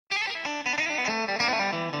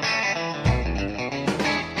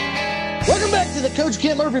to the Coach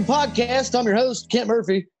Kent Murphy podcast. I'm your host, Kent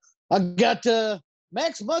Murphy. I got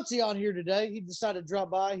Max Muncy on here today. He decided to drop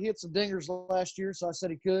by. He hit some dingers last year, so I said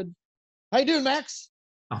he could. How you doing, Max?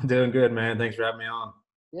 I'm doing good, man. Thanks for having me on.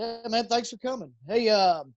 Yeah, man, thanks for coming. Hey,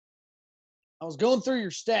 I was going through your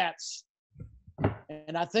stats,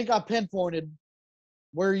 and I think I pinpointed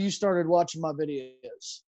where you started watching my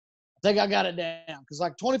videos. I think I got it down because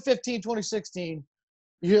like 2015, 2016,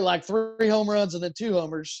 you hit like 3 home runs and then 2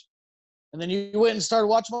 homers. And then you went and started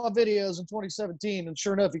watching my videos in 2017, and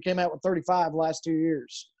sure enough, you came out with 35 the last 2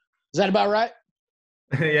 years. Is that about right?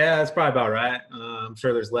 Yeah, that's probably about right. I'm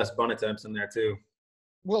sure there's less bunt attempts in there too.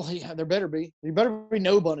 Well, yeah, there better be. There better be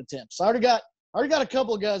no bunt attempts. I already got a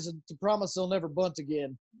couple of guys to promise they'll never bunt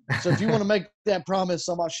again. So if you want to make that promise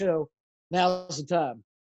on my show, now's the time.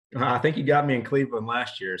 I think you got me in Cleveland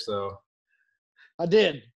last year, so. I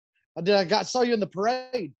did. I saw you in the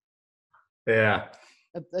parade. Yeah.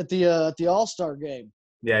 At the All-Star game.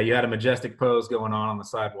 Yeah, you had a majestic pose going on the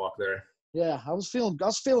sidewalk there. Yeah, I was feeling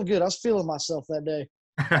good. I was feeling myself that day.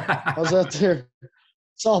 I was out there,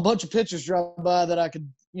 saw a bunch of pitchers drive by that I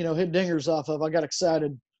could, hit dingers off of. I got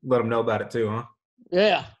excited. Let them know about it too, huh?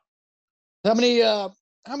 Yeah. How many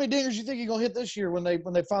dingers you think you're gonna hit this year when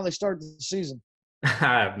they finally start the season?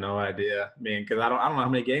 I have no idea. I mean, because I don't know how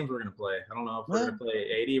many games we're gonna play. I don't know if we're gonna play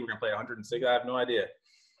 80. We're gonna play 106. I have no idea.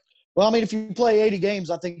 Well, I mean, if you play 80 games,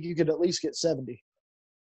 I think you could at least get 70.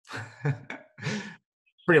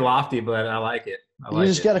 Pretty lofty, but I like it. You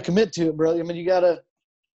just got to commit to it, bro. I mean, you got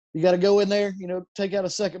to go in there, take out a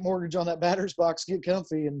second mortgage on that batter's box, get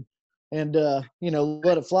comfy, and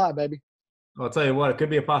let it fly, baby. Well, I'll tell you what, it could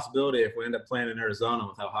be a possibility if we end up playing in Arizona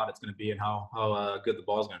with how hot it's going to be and how good the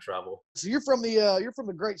ball's going to travel. So you're from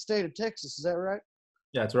the great state of Texas, is that right?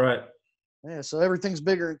 Yeah, that's right. Yeah, so everything's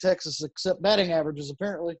bigger in Texas except batting averages,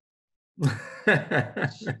 apparently.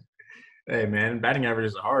 Hey, man, batting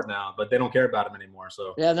averages are hard now, but they don't care about them anymore.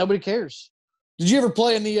 So yeah, nobody cares. Did you ever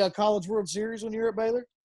play in the College World Series when you were at Baylor?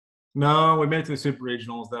 No, we made it to the Super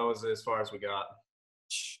Regionals. That was as far as we got.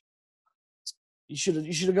 You should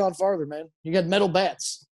have gone farther, man. You got metal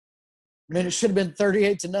bats. I mean, it should have been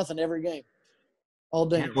 38-0 every game, all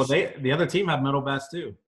day. Yeah, well, the other team had metal bats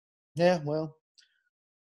too. Yeah, well,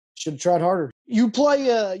 should have tried harder. You play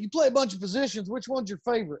a bunch of positions. Which one's your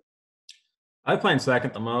favorite? I play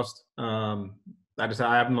second the most. I have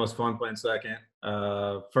the most fun playing second.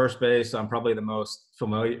 First base, I'm probably the most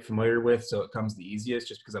familiar with, so it comes the easiest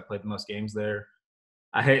just because I played the most games there.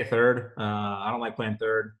 I hate third. I don't like playing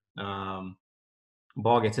third.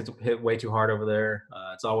 Ball gets hit way too hard over there.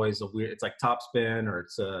 It's always it's like top spin, or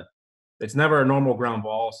it's never a normal ground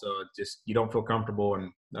ball, so you don't feel comfortable,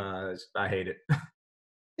 and I hate it.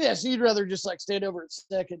 Yeah, so you'd rather just like stand over at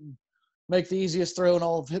second and make the easiest throw in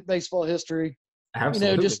all of baseball history.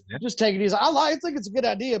 Absolutely. Just take it easy. I think it's a good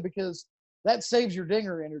idea because that saves your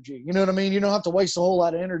dinger energy. You know what I mean? You don't have to waste a whole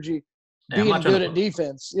lot of energy being good at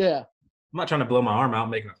defense. Yeah. I'm not trying to blow my arm out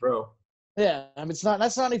making a throw. Yeah, I mean,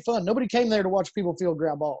 that's not any fun. Nobody came there to watch people field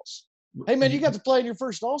ground balls. Hey, man, you got to play in your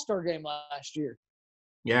first All-Star game last year.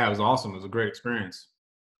 Yeah, it was awesome. It was a great experience.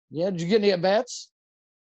 Yeah, did you get any at-bats?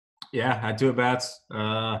 Yeah, I had 2 at-bats.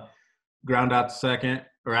 Ground out to second,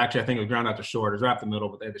 or actually I think it was ground out to short. It was right up the middle,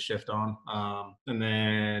 but they had the shift on. And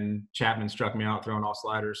then Chapman struck me out throwing all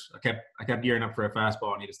sliders. I kept gearing up for a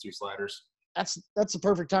fastball, and he just 2 sliders. That's the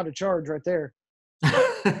perfect time to charge right there.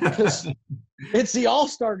 Because it's the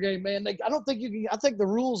All-Star game, man. I don't think you can. I think the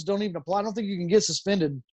rules don't even apply. I don't think you can get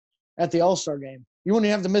suspended at the All-Star game. You wouldn't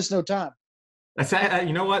even have to miss no time.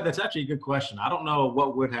 You know what? That's actually a good question. I don't know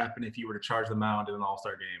what would happen if you were to charge the mound in an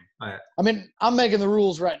All-Star game. I mean, I'm making the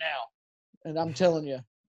rules right now, and I'm telling you,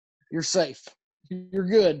 you're safe. You're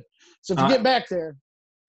good. So if you get back there,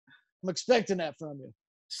 I'm expecting that from you.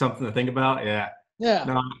 Something to think about. Yeah. Yeah.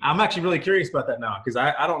 No, I'm actually really curious about that now because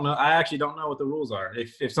I don't know. I actually don't know what the rules are.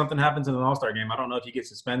 If something happens in an All-Star game, I don't know if you get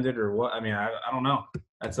suspended or what. I mean, I don't know.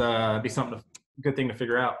 That's be something good thing to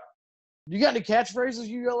figure out. You got any catchphrases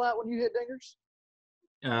you yell out when you hit dingers?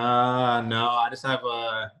 No, I just have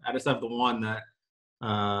the one that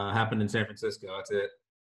happened in San Francisco. That's it.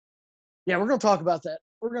 Yeah, we're gonna talk about that.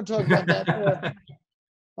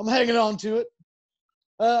 I'm hanging on to it.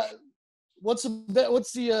 What's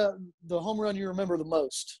the home run you remember the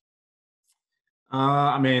most?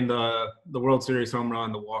 I mean the World Series home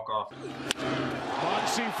run, the walk-off.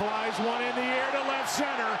 Muncy flies one in the air to left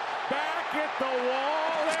center, back at the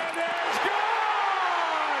wall, and it's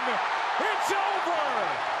gone! It's over!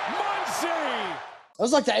 Muncy! That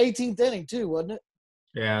was like the 18th inning too, wasn't it?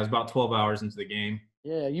 Yeah, it was about 12 hours into the game.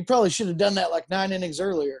 Yeah, you probably should have done that like 9 innings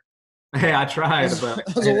earlier. Hey, I tried, but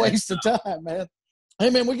it was a waste of time, man. Hey,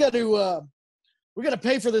 man, we got to We got to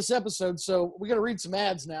pay for this episode, so we got to read some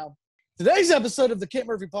ads now. Today's episode of the Kent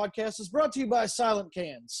Murphy Podcast is brought to you by Silent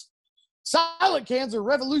Cans. Silent Cans are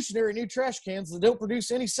revolutionary new trash cans that don't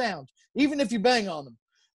produce any sound, even if you bang on them.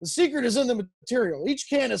 The secret is in the material. Each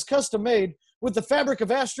can is custom made with the fabric of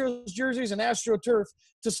Astros jerseys and AstroTurf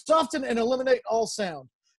to soften and eliminate all sound.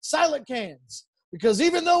 Silent Cans, because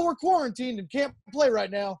even though we're quarantined and can't play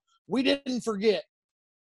right now, we didn't forget.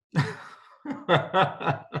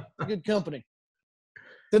 Good company.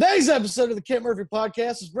 Today's episode of the Kent Murphy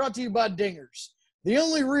Podcast is brought to you by Dingers, the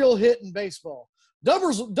only real hit in baseball.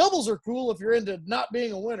 Doubles are cool if you're into not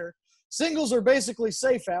being a winner. Singles are basically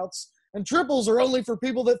safe outs, and triples are only for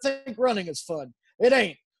people that think running is fun. It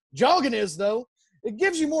ain't. Jogging is, though. It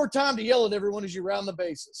gives you more time to yell at everyone as you round the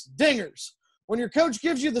bases. Dingers. When your coach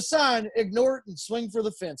gives you the sign, ignore it and swing for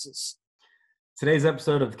the fences. Today's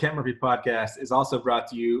episode of the Kent Murphy Podcast is also brought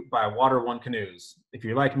to you by Water One Canoes. If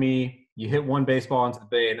you're like me, you hit one baseball into the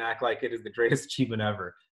bay and act like it is the greatest achievement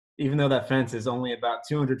ever, even though that fence is only about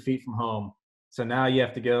 200 feet from home. So now you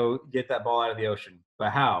have to go get that ball out of the ocean.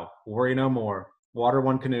 But how? Worry no more. Water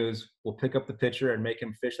One Canoes will pick up the pitcher and make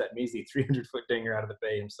him fish that measly 300-foot dinger out of the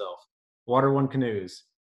bay himself. Water One Canoes,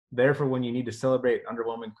 there for when you need to celebrate an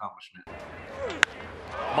underwhelming accomplishment.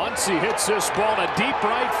 Muncy hits this ball to deep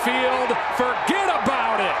right field. Forget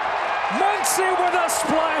about it. Muncy with a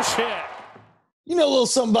splash hit. You know a little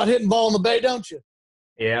something about hitting ball in the bay, don't you?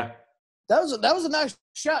 Yeah. That was a nice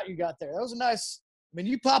shot you got there. That was a nice – I mean,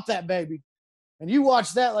 you popped that baby. And you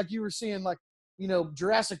watched that like you were seeing, like, you know,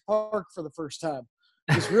 Jurassic Park for the first time.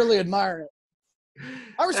 Just really admiring it.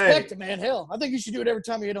 I respect it, man. Hell, I think you should do it every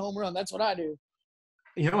time you hit a home run. That's what I do.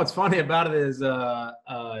 You know what's funny about it is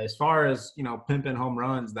as far as, you know, pimping home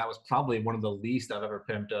runs, that was probably one of the least I've ever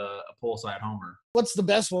pimped a pull-side homer. What's the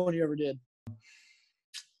best one you ever did?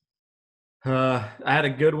 I had a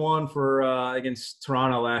good one for against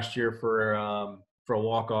Toronto last year for a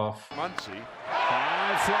walk-off. Muncy,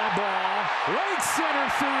 high fly ball, right center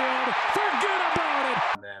field, forget about it.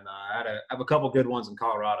 And then I have a couple good ones in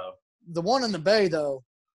Colorado. The one in the bay, though,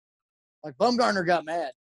 like Bumgarner got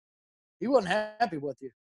mad. He wasn't happy with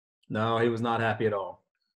you. No, he was not happy at all.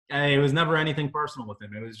 It was never anything personal with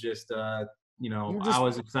him. It was just, you know, I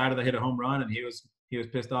was excited to hit a home run, and he was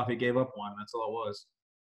pissed off he gave up one. That's all it was.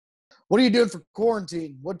 What are you doing for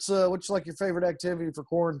quarantine? What's like your favorite activity for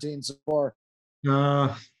quarantine so far?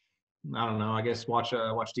 I don't know. I guess watch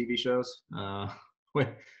TV shows. No,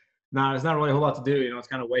 it's not really a whole lot to do. You know, it's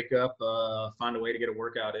kind of wake up, find a way to get a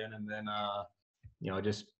workout in, and then you know,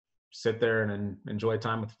 just sit there and enjoy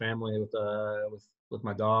time with the family, with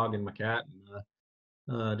my dog and my cat,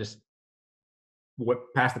 and just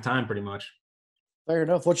pass the time pretty much. Fair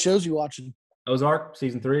enough. What shows you watching? Ozark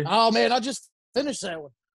season 3. Oh man, I just finished that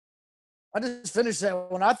one. I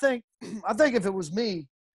think if it was me,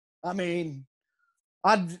 I mean,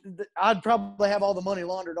 I'd probably have all the money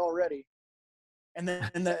laundered already, and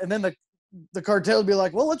then the cartel would be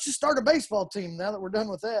like, well, let's just start a baseball team now that we're done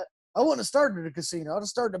with that. I wouldn't have started a casino. I'd have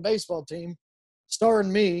started a baseball team starring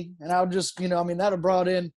me, and I would just, you know, I mean, that would have brought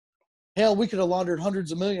in, hell, we could have laundered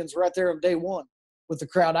hundreds of millions right there on day one with the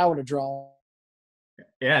crowd I would have drawn.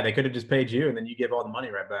 Yeah, they could have just paid you, and then you give all the money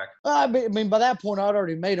right back. I mean, by that point, I'd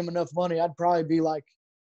already made them enough money. I'd probably be like,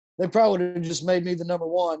 they probably would have just made me the number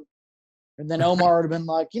one. And then Omar would have been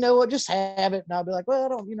like, you know what, just have it. And I'd be like, well, I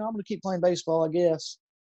don't, you know, I'm going to keep playing baseball, I guess.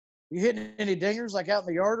 You hitting any dingers like out in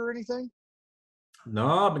the yard or anything?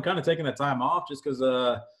 No, I've been kind of taking that time off just because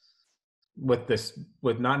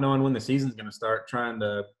with not knowing when the season's going to start, trying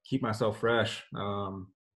to keep myself fresh.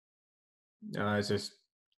 It's just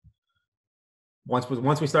once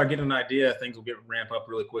we start getting an idea, things will ramp up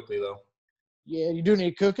really quickly, though. Yeah, you doing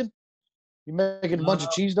any cooking? You making a bunch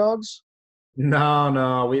of cheese dogs?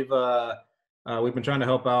 No, we've been trying to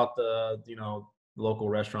help out the local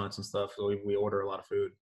restaurants and stuff, so we order a lot of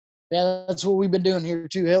food. Yeah, that's what we've been doing here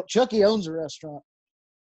too. Chucky owns a restaurant,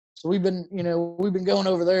 so we've been going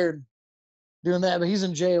over there and doing that. But he's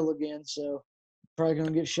in jail again, so probably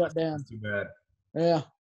gonna get shut down. Too bad. Yeah.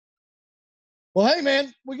 Well, hey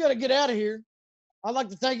man, we got to get out of here. I'd like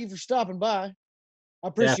to thank you for stopping by. I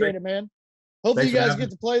appreciate it, man. Hopefully you guys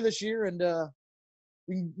get to play this year, and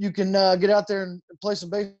you can get out there and play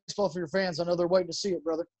some baseball for your fans. I know they're waiting to see it,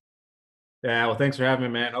 brother. Yeah, well, thanks for having me,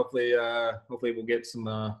 man. Hopefully we'll get some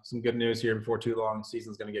good news here before too long. The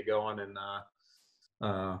season's going to get going, and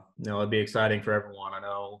it'll be exciting for everyone. I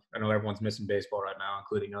know everyone's missing baseball right now,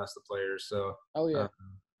 including us, the players. So,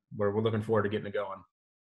 we're looking forward to getting it going.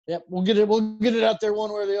 Yep, we'll get it out there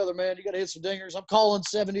one way or the other, man. You got to hit some dingers. I'm calling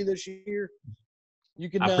 70 this year. You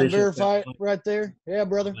can verify it right there. Yeah,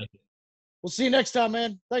 brother. We'll see you next time,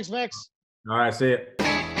 man. Thanks, Max. All right, see it.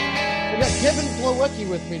 I got Kevin Plawecki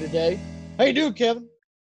with me today. How you doing, Kevin?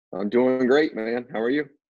 I'm doing great, man. How are you?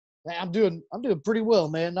 I'm doing pretty well,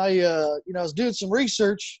 man. I was doing some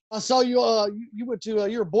research. I saw you. You went to.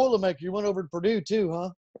 You're a Boilermaker. You went over to Purdue too, huh?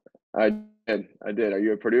 I did. Are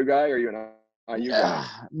you a Purdue guy or are you an IU guy?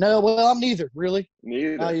 No, well, I'm neither, really.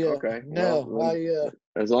 Neither. Okay. No, well,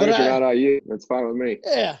 as long as you're not IU, that's fine with me.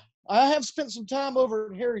 Yeah, I have spent some time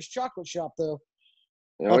over at Harry's Chocolate Shop though.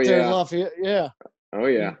 Oh out there yeah. in Lafayette. Yeah. Oh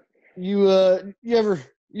yeah. You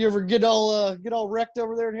ever get all wrecked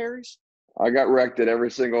over there at Harry's? I got wrecked at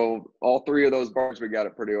all three of those bars we got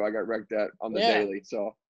at Purdue. I got wrecked at on the daily.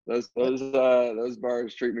 So those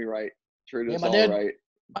bars treat me right. Treat us all right.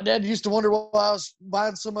 My dad used to wonder why I was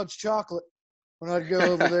buying so much chocolate when I'd go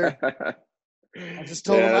over there. I just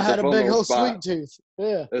told him I had a big old sweet tooth.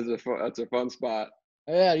 Yeah. That's a fun spot.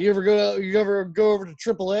 Yeah. You ever go over to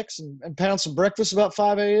Triple X and pound some breakfast about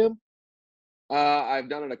 5 a.m.? I've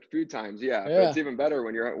done it a few times, yeah. But it's even better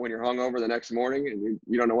when you're hungover the next morning and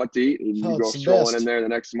you don't know what to eat, and you go strolling in there the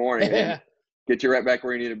next morning and get you right back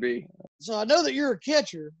where you need to be. So I know that you're a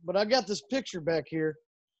catcher, but I got this picture back here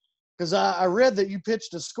because I read that you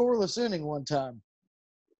pitched a scoreless inning one time.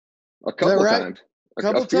 A couple times.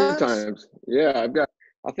 A few times. Yeah,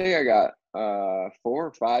 I think I got 4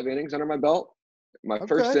 or 5 innings under my belt. My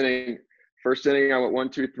first inning I went 1,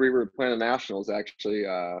 2, 3. We were playing the Nationals actually.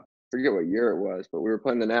 Forget what year it was, but we were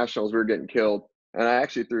playing the Nationals. We were getting killed, and I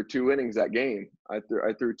actually threw 2 innings that game. I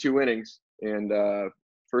threw 2 innings, and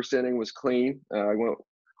first inning was clean. I went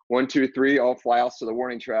 1, 2, 3, all flyouts to the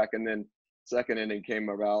warning track, and then second inning came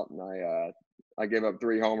about, and I gave up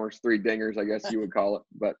 3 homers, 3 dingers, I guess you would call it.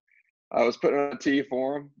 But I was putting on a tee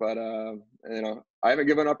for him. But I haven't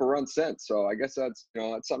given up a run since. So I guess that's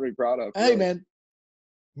something to be proud of. Hey, really. Man,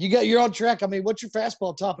 you're on track. I mean, what's your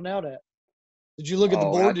fastball topping out at? Did you look at the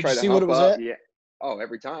board? Did you see what it was at? Yeah. Oh,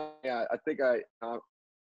 every time. Yeah, I think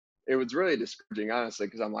it was really discouraging, honestly,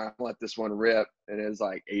 because I'm like, I'm gonna let this one rip, and it was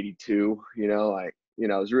like 82. It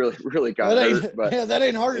was really kind of hurt. But yeah, that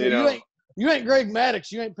ain't hard. You ain't Greg Maddux.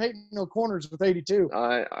 You ain't painting no corners with 82.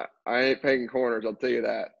 I ain't painting corners. I'll tell you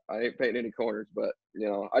that. I ain't painting any corners. But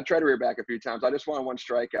I tried to rear back a few times. I just wanted 1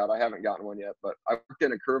 strikeout. I haven't gotten one yet. But I worked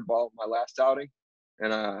in a curveball my last outing,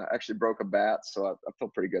 and actually broke a bat, so I feel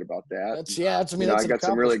pretty good about that. I got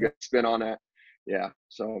some really good spin on that. Yeah,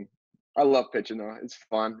 so I love pitching though. It's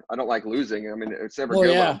fun. I don't like losing. I mean, it's never good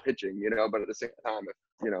when I'm pitching, but at the same time,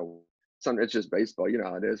 it's just baseball. You know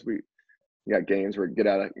how it is. We got games where get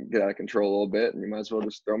out of control a little bit, and you might as well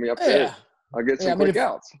just throw me up there. I'll get some quick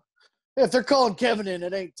outs. If they're calling Kevin in,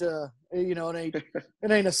 it ain't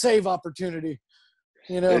it ain't a save opportunity.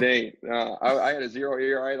 It ain't. I had a 0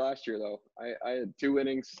 ERA last year, though. I had 2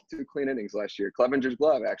 clean innings last year. Clevenger's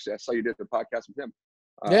glove, actually. I saw you did the podcast with him.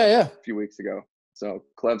 A few weeks ago. So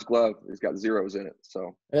Clev's glove has got 0s in it.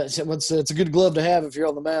 So it's a good glove to have if you're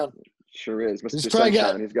on the mound. Sure is. He probably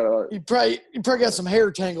got some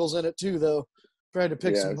hair tangles in it too, though. Probably to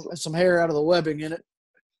pick some hair out of the webbing in it.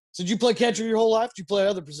 So did you play catcher your whole life? Did you play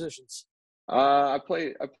other positions? I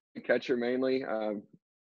played catcher mainly.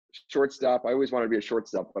 Shortstop. I always wanted to be a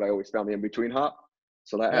shortstop, but I always found the in-between hop.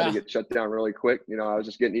 So that had to get shut down really quick. I was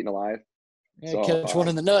just getting eaten alive. Yeah, so, catch one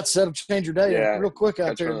in the nuts. That'll change your day real quick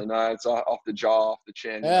out there. Catch one in the nuts, off the jaw, off the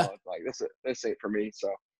chin. Yeah. Like this ain't for me.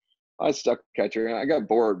 So I stuck catcher. And I got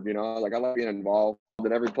bored. I like being involved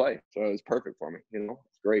in every play. So it was perfect for me.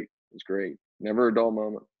 It's great. It's great. Never a dull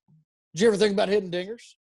moment. Did you ever think about hitting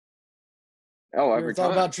dingers? Oh, every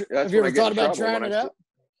time. Have you ever thought about trying it out?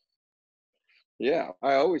 Yeah,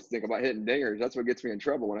 I always think about hitting dingers. That's what gets me in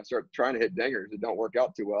trouble when I start trying to hit dingers. It don't work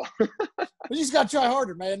out too well. You just got to try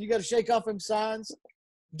harder, man. You got to shake off them signs,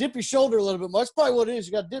 dip your shoulder a little bit more. That's probably what it is.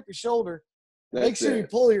 You got to dip your shoulder. Make sure you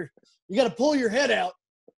got to pull your head out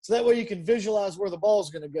so that way you can visualize where the ball's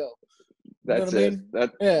going to go. That's it.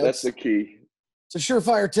 That's the key. It's a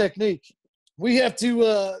surefire technique. We have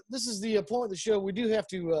to this is the point of the show. We do have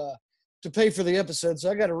to pay for the episode, so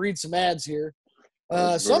I got to read some ads here.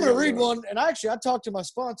 So I'm going to read one, and I talked to my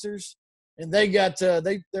sponsors, and they got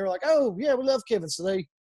they're like, oh yeah, we love Kevin, so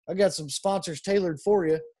I got some sponsors tailored for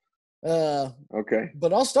you. Okay.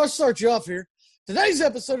 But I'll start you off here. Today's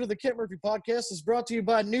episode of the Kent Murphy Podcast is brought to you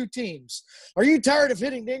by New Teams. Are you tired of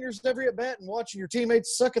hitting dingers every at bat and watching your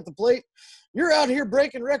teammates suck at the plate? You're out here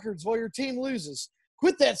breaking records while your team loses.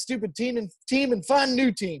 Quit that stupid team and find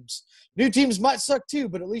new teams. New teams might suck too,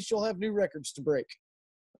 but at least you'll have new records to break.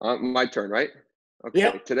 My turn, right? Okay.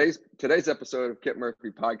 Yep. Today's episode of Kent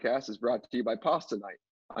Murphy Podcast is brought to you by Pasta Night.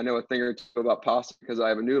 I know a thing or two about pasta because I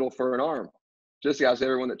have a noodle for an arm. Just ask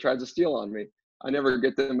everyone that tries to steal on me. I never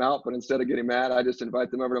get them out, but instead of getting mad, I just invite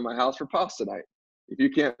them over to my house for pasta night. If you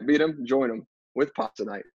can't beat them, join them with pasta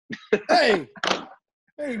night. Hey,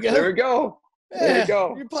 there you go. There we go. Yeah, there you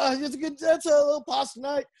go. That's a little pasta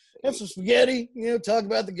night. Have some spaghetti, talk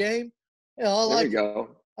about the game. Yeah, There you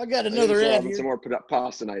go. I got another ad here. Some more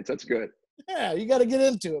pasta nights. That's good. Yeah, you got to get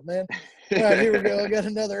into it, man. All right, here we go. I got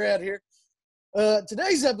another ad here.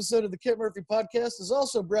 Today's episode of the Kit Murphy Podcast is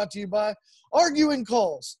also brought to you by Arguing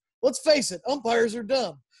Calls. Let's face it, umpires are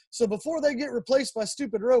dumb. So before they get replaced by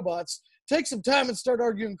stupid robots, take some time and start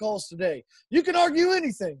arguing calls today. You can argue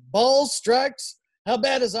anything. Balls, strikes, how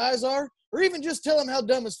bad his eyes are, or even just tell him how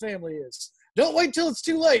dumb his family is. Don't wait till it's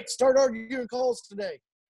too late. Start arguing calls today.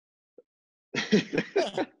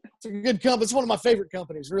 It's a good company. It's one of my favorite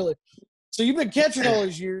companies, really. So you've been catching all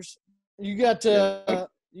these years. You got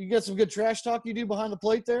some good trash talk you do behind the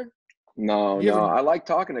plate there? No. I like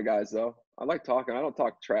talking to guys, though. I like talking. I don't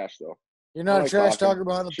talk trash, though. You're not a trash talker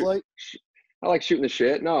behind the plate? I like shooting the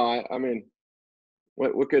shit. No, I mean,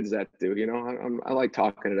 what good does that do? I like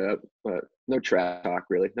talking it up, but no trash talk,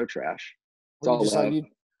 really. No trash. It's all love. You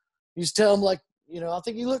just tell them, I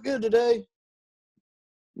think you look good today.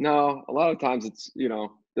 No, a lot of times it's,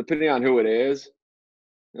 depending on who it is,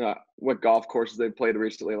 what golf courses they've played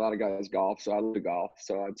recently. A lot of guys golf, so I love to golf.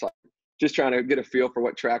 So it's like just trying to get a feel for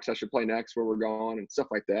what tracks I should play next, where we're going, and stuff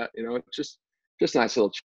like that. It's just a nice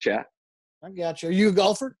little chat. I got you. Are you a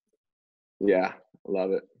golfer? Yeah, I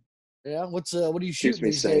love it. Yeah, what do you shoot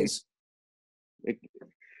these days?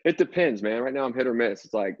 It depends, man. Right now I'm hit or miss.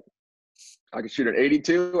 It's like I can shoot an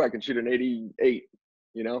 82, I can shoot an 88.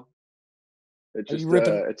 It's just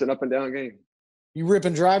it's an up and down game. You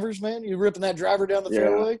ripping drivers, man? You ripping that driver down the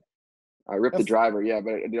fairway? I rip the driver, yeah,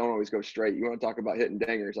 but it don't always go straight. You want to talk about hitting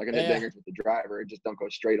dingers? I can hit dingers with the driver. It just don't go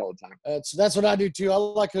straight all the time. That's what I do too. I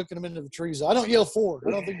like hooking them into the trees. I don't yell forward.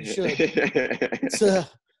 I don't think you should.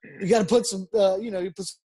 You got to put some, you put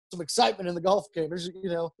some excitement in the golf game. There's,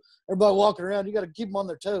 everybody walking around. You got to keep them on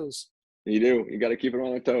their toes. You do. You got to keep them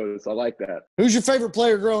on their toes. I like that. Who's your favorite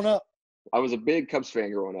player growing up? I was a big Cubs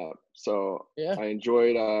fan growing up, so I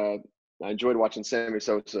enjoyed watching Sammy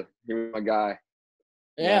Sosa. He was my guy.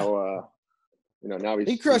 Yeah. Now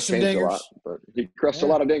he crushed some dingers. A lot, but he crushed a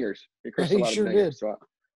lot of dingers. He crushed a lot of dingers. Did. So.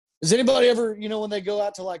 Does anybody ever, when they go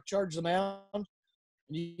out to charge the mound,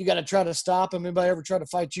 you got to try to stop them? Anybody ever try to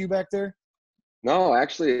fight you back there? No,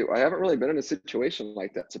 actually, I haven't really been in a situation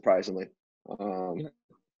like that. Surprisingly,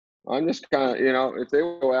 I'm just kind of, if they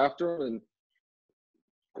go after them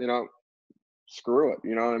and screw it.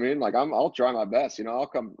 You know what I mean? I'll try my best. I'll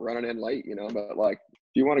come running in late. But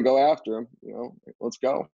if you want to go after him, let's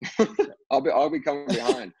go. I'll be coming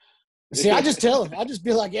behind. See, I just tell him. I just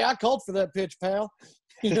be like, I called for that pitch, pal.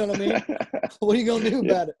 You know what I mean? What are you gonna do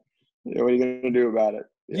about it? Yeah, what are you gonna do about it?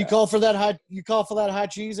 Yeah. You call for that high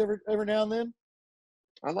cheese every now and then?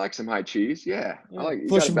 I like some high cheese. Yeah. I like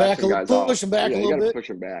push them back a little bit. You gotta push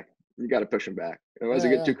them back. You got to push them back. Otherwise, they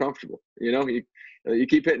get too comfortable. You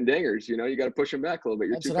keep hitting dingers. You got to push them back a little bit.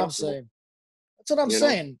 You're too comfortable. That's what I'm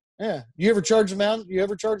saying. Yeah. You ever charge them out?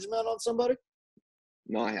 On somebody?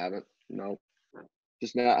 No, I haven't. No.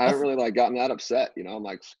 Just now, I haven't really gotten that upset. I'm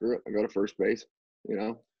like, screw it. I go to first base.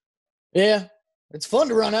 Yeah. It's fun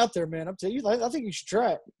to run out there, man. I'm telling you, I think you should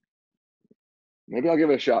try it. Maybe I'll give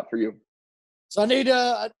it a shot for you. So I need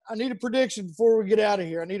a prediction before we get out of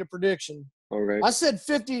here. I need a prediction. Okay. I said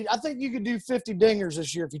 50. I think you could do 50 dingers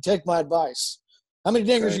this year if you take my advice. How many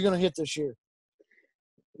dingers are you going to hit this year?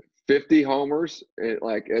 50 homers,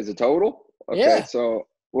 as a total? Okay. Yeah. So,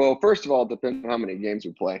 well, first of all, it depends on how many games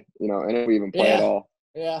we play, and if we even play at all.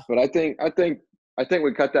 Yeah. But I think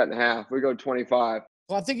we cut that in half. We go 25.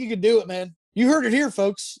 Well, I think you could do it, man. You heard it here,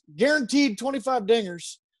 folks. Guaranteed 25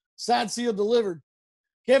 dingers. Signed, sealed, delivered.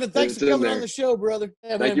 Kevin, thanks for coming on the show, brother.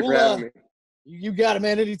 Yeah, Thank you for having me. You got it,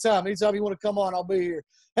 man. Anytime you want to come on, I'll be here.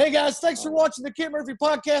 Hey, guys, thanks for watching the Kent Murphy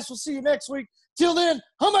Podcast. We'll see you next week. Till then,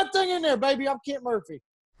 hum that thing in there, baby. I'm Kent Murphy.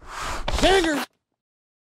 Dinger.